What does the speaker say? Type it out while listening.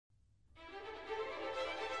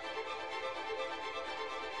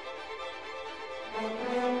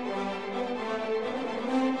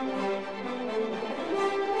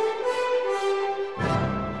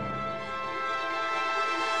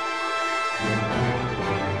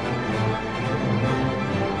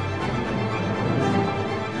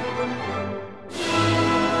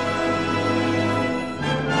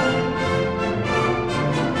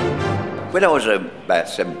When I was about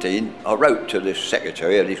 17, I wrote to the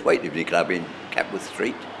secretary of this weightlifting club in Capworth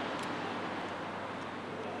Street,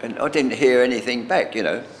 and I didn't hear anything back, you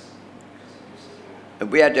know. And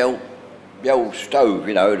we had the old stove,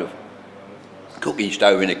 you know, the cooking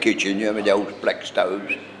stove in the kitchen, you know, the old black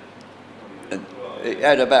stoves. And it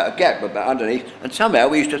had about a gap about underneath, and somehow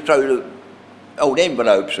we used to throw the old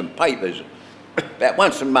envelopes and papers. About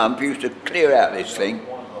once a month, we used to clear out this thing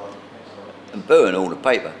and burn all the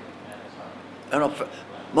paper. And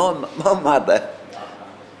my mother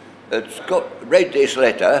had read this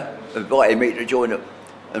letter, inviting me to join up.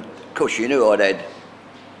 And of course, she knew I'd had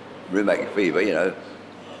rheumatic fever, you know,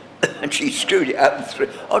 and she screwed it up and threw.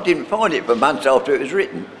 I didn't find it for months after it was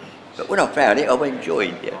written, but when I found it, I went and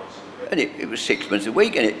joined, yeah. And it was £6 a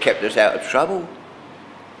week, and it kept us out of trouble.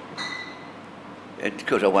 And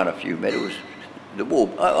because I won a few medals. The war,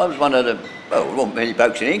 I was one of the, well, there weren't many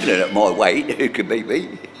blokes in England at my weight who could beat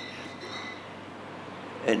me.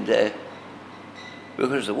 And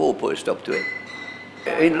because the war put a stop to it.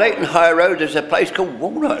 In Leighton High Road there's a place called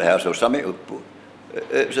Walnut House or something.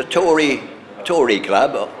 It was a Tory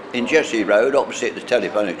club in Jesse Road opposite the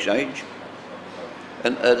telephone exchange.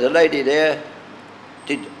 And the lady there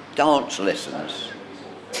did dance lessons.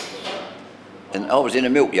 And I was in a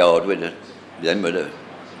milk yard with the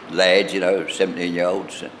lads, you know,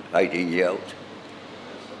 17-year-olds, 18-year-olds.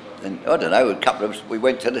 And I don't know, a couple of us, we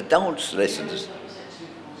went to the dance lessons.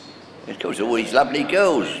 And of course, all these lovely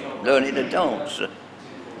girls learning to dance.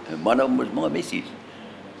 And one of them was my missus.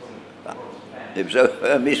 But it was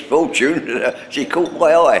her misfortune, she caught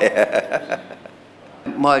my eye.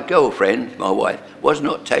 My girlfriend, my wife, was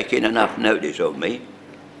not taking enough notice of me.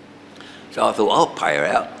 So I thought, I'll pay her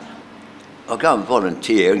out. I'll go and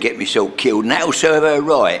volunteer and get myself killed, and that'll serve her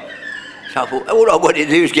right. So I thought, all I wanted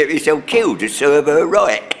to do was get myself killed to serve her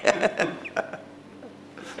right.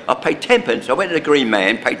 I paid 10p. I went to the Green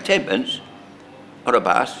Man, paid 10p on a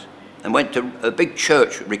bus, and went to a big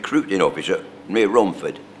church recruiting office near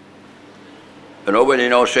Romford. And I went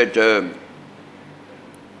in, I said,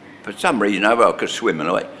 for some reason over, I could swim and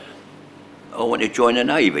I want to join the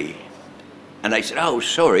Navy. And they said, oh,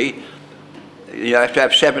 sorry, you have to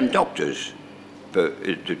have 7 doctors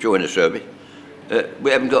to join the service.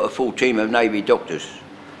 We haven't got a full team of Navy doctors.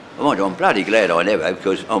 I'm bloody glad I never have,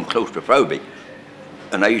 because I'm claustrophobic.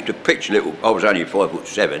 And they used to pitch little, I was only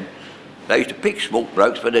 5'7", they used to pick small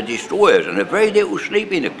blokes for the destroyers and a very little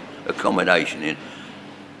sleeping accommodation in.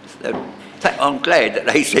 I'm glad that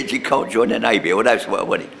they said you can't join the Navy, well that's what I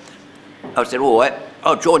wanted. I said, all right,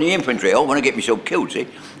 I'll join the infantry, I want to get myself killed, see.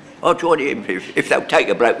 I'll join the infantry, if they'll take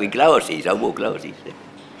a bloke with glasses, I wore glasses.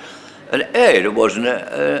 And there wasn't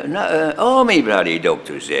an army bloody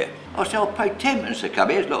doctors there. I said, I'll pay 10p to come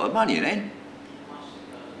here, it's a lot of money then.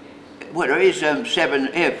 Well, there is 7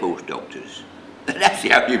 Air Force doctors. That's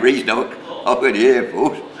the only reason I went to the Air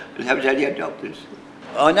Force, there was only doctors.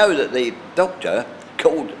 I know that the doctor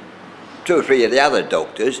called 2 or 3 of the other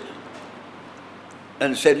doctors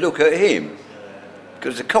and said, look at him.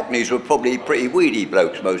 Because the Cockneys were probably pretty weedy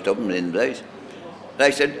blokes, most of them in the days.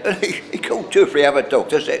 They said, he called 2 or 3 other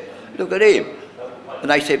doctors, said, look at him.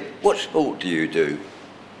 And they said, what sport do you do?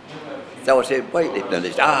 So I said, weightlifting. And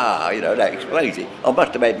they said, you know, that explains it. I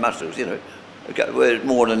must have had muscles, you know,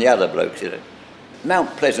 more than the other blokes, you know.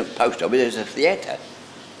 Mount Pleasant Post Office, there's a theatre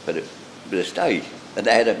with a stage. And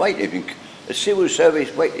they had a civil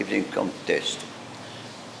service weightlifting contest.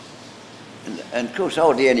 And of course,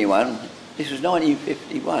 hardly anyone, this was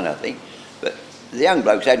 1951, I think, but the young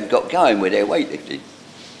blokes hadn't got going with their weightlifting.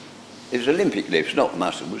 It was Olympic lifts, not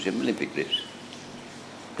muscle, it was Olympic lifts.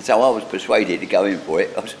 And so I was persuaded to go in for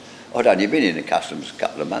it. I'd only been in the customs a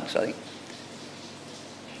couple of months, I think.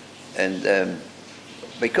 And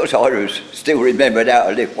because I was still remembered how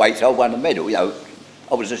to lift weights, I won a medal, you know.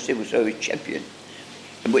 I was a civil service champion,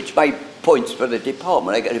 which made points for the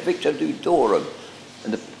department. They got a Victor Ludorum.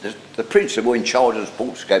 And the principal in charge of the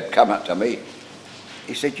sports club come up to me.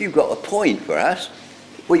 He said, you've got a point for us.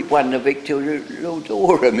 We won the Victor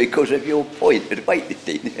Ludorum because of your point at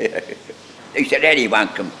weightlifting. He said, anyone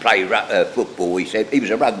can play football, he said. He was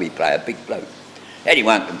a rugby player, big bloke.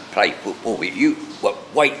 Anyone can play football.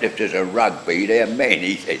 Weightlifters and rugby, they're men,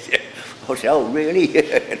 he says. I said, oh, really?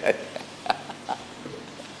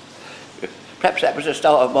 Perhaps that was the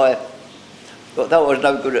start of my... Although I was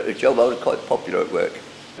no good at the job, I was quite popular at work.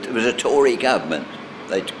 It was a Tory government.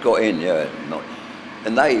 They got in,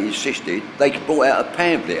 and they insisted, they brought out a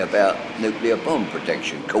pamphlet about nuclear bomb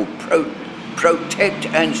protection called Protect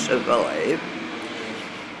and Survive,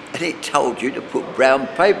 and it told you to put brown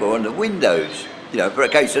paper on the windows, you know, for a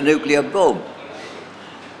case of nuclear bomb.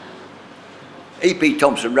 E.P.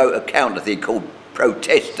 Thompson wrote a counter thing called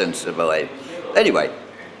Protest and Survive. Anyway,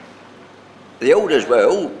 the orders were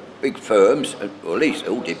all big firms, or at least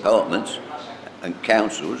all departments and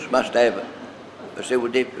councils, must have a civil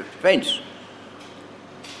defence.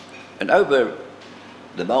 And over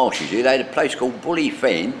the marshes here, they had a place called Bully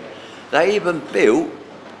Fen. They even built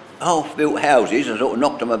half-built houses and sort of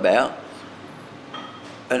knocked them about.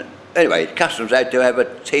 And anyway, Customs had to have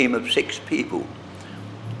a team of 6 people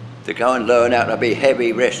to go and learn how to be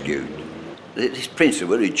heavy rescued. This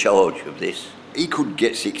principal in charge of this, he couldn't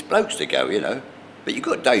get 6 blokes to go, you know. But you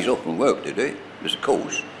got days off from work to do it. It was a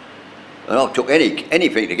course. And I took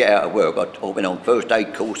anything to get out of work. I went on first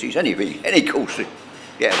aid courses, anything, any course to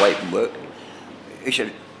get away from work. He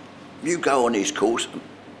said, you go on this course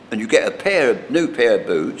and you get a new pair of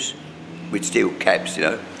boots with steel caps, you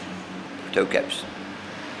know, toe caps.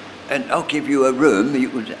 And I'll give you a room, you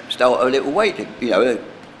can start a little a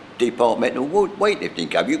departmental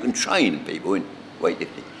weightlifting club. You can train people in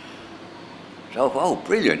weightlifting. So I thought, oh,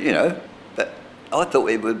 brilliant, you know. But I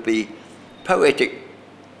thought it would be poetic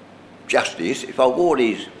justice if I wore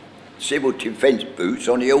these civil defence boots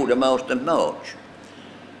on the Aldermaston March.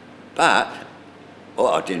 But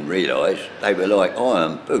what I didn't realise, they were like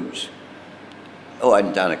iron boots. I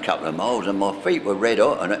hadn't done a couple of miles and my feet were red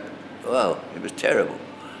hot and it was terrible.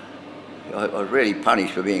 I was really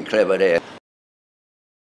punished for being clever there.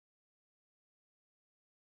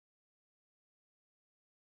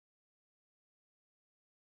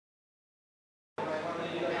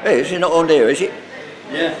 Hey, is it not on there, is it?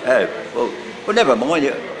 Yeah. Well, never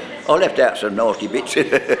mind. I left out some nasty bits.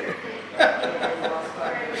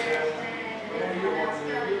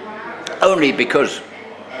 Only because,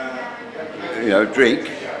 you know, drink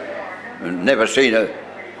and never seen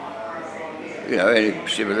any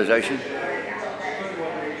civilization.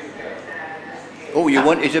 All you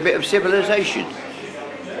want is a bit of civilization.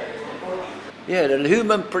 Yeah, the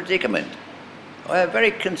human predicament. I am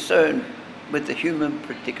very concerned with the human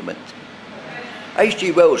predicament.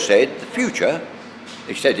 H.G. Wells said, the future,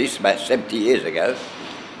 he said this about 70 years ago,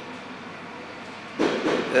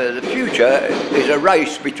 the future is a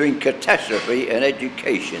race between catastrophe and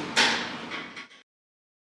education.